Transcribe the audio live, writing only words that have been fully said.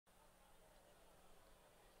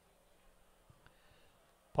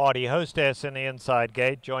Party Hostess in the inside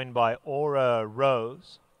gate, joined by Aura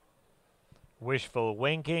Rose. Wishful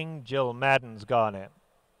Winking, Jill Madden's gone in.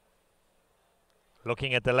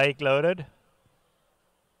 Looking at the lake loaded.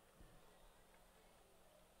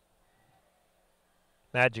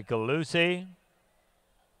 Magical Lucy.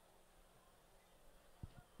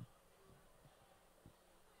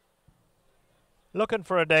 Looking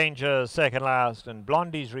for a danger, second last, and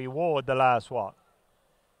Blondie's Reward, the last one.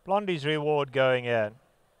 Blondie's Reward going in.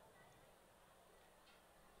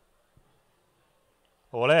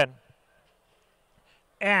 All in.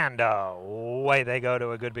 And away they go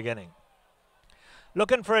to a good beginning.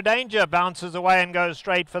 Looking for a danger, bounces away and goes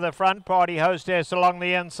straight for the front. Party Hostess along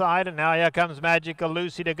the inside, and now here comes Magical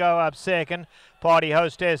Lucy to go up second. Party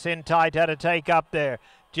Hostess in tight at a take up there.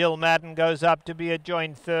 Jill Madden goes up to be a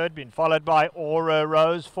joint third, been followed by Aura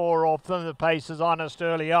Rose, 4 off them. The pace is honest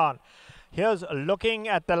early on. Here's Looking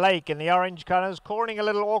at the Lake in the orange colours, cornering a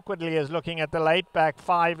little awkwardly as Looking at the Lake, back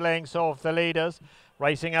 5 lengths off the leaders.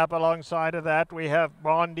 Racing up alongside of that, we have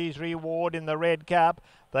Blondie's Reward in the red cap.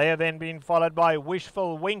 They have then been followed by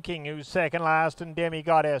Wishful Winking, who's second last, and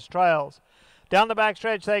Demi-Goddess trails. Down the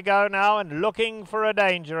backstretch they go now, and Looking for a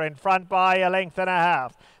Danger in front by a length and a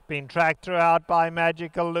half. Been tracked throughout by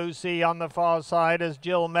Magical Lucy on the far side as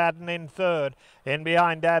Jill Madden in third. In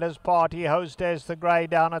behind that is Party Hostess, the grey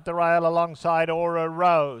down at the rail alongside Aura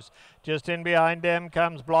Rose. Just in behind them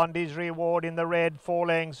comes Blondie's Reward in the red, 4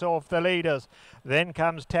 lengths off the leaders. Then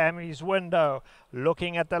comes Tammy's Window.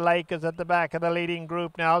 Looking at the Lake is at the back of the leading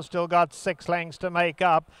group now, still got 6 lengths to make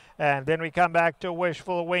up. And then we come back to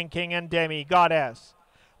Wishful Winking and Demi-Goddess.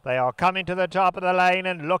 They are coming to the top of the lane,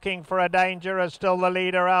 and Looking for a Danger is still the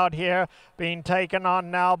leader out here. Being taken on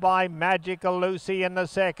now by Magical Lucy in the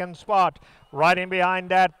second spot. Right in behind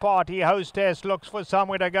that, Party Hostess looks for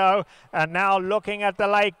somewhere to go. And now Looking at the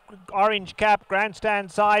Lake, orange cap,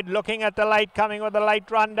 grandstand side. Looking at the Lake, coming with a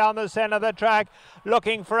late run down the centre of the track.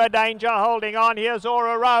 Looking for a Danger, holding on. Here's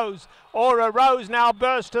Aura Rose. Aura Rose now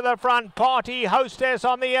bursts to the front. Party Hostess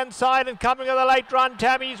on the inside, and coming with a late run,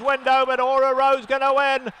 Tammy's Window, but Aura Rose going to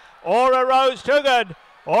win. Aura Rose too good.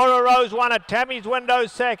 Aura Rose won it. Tammy's Window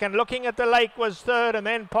second. Looking at the Lake was third, and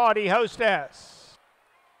then Party Hostess.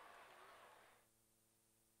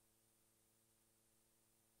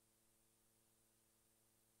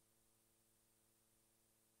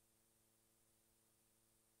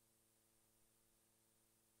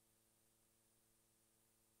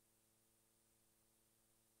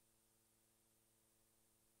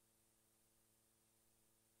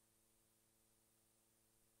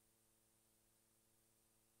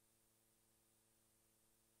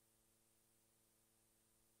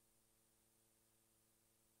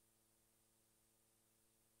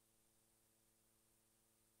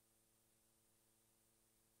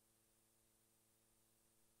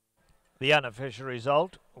 The unofficial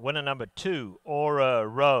result, winner number 2, Aura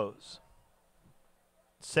Rose.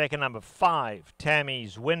 Second, number 5,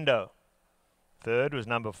 Tammy's Window. Third was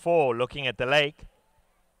number 4, Looking at the Lake.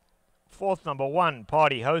 Fourth, number 1,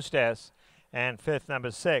 Party Hostess. And fifth,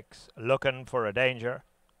 number 6, Looking for a Danger.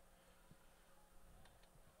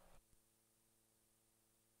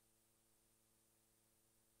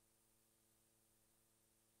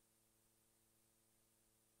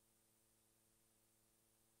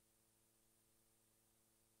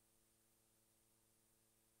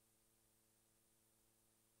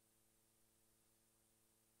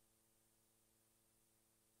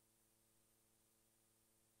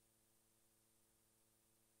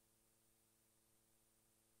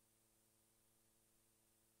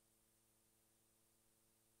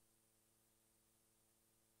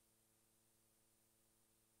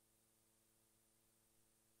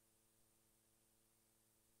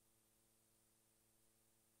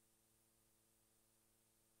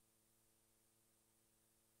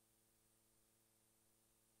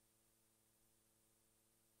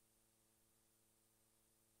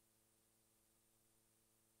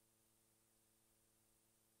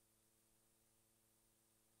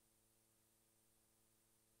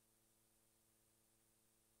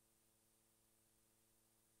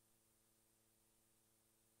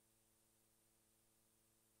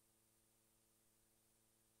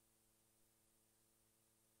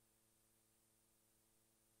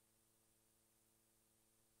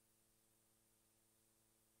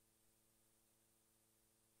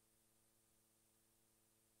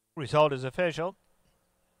 Result is official.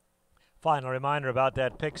 Final reminder about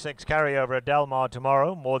that pick 6 carryover at Del Mar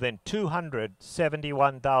tomorrow, more than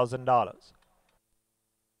 $271,000.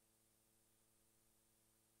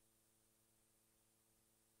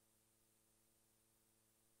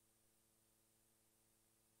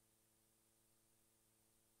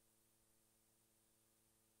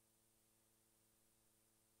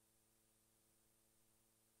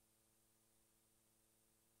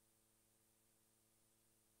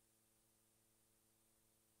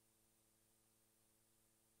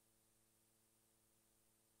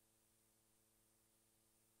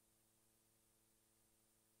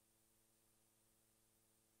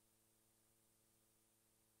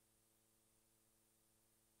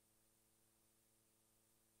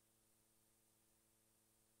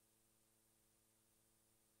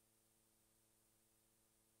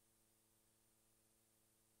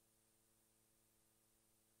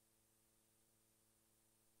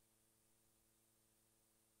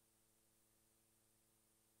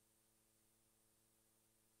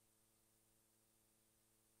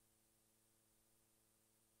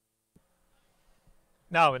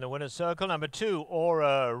 Now in the winner's circle, number 2,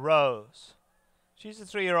 Aura Rose. She's a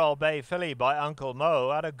 3-year-old bay filly by Uncle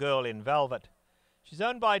Mo at a Girl in Velvet. She's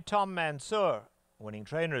owned by Tom Mansour. Winning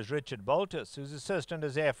trainer is Richard Boltus, whose assistant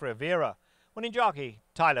is F. Rivera. Winning jockey,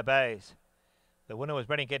 Tyler Bays. The winner was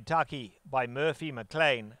bred in Kentucky by Murphy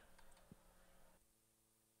McLean.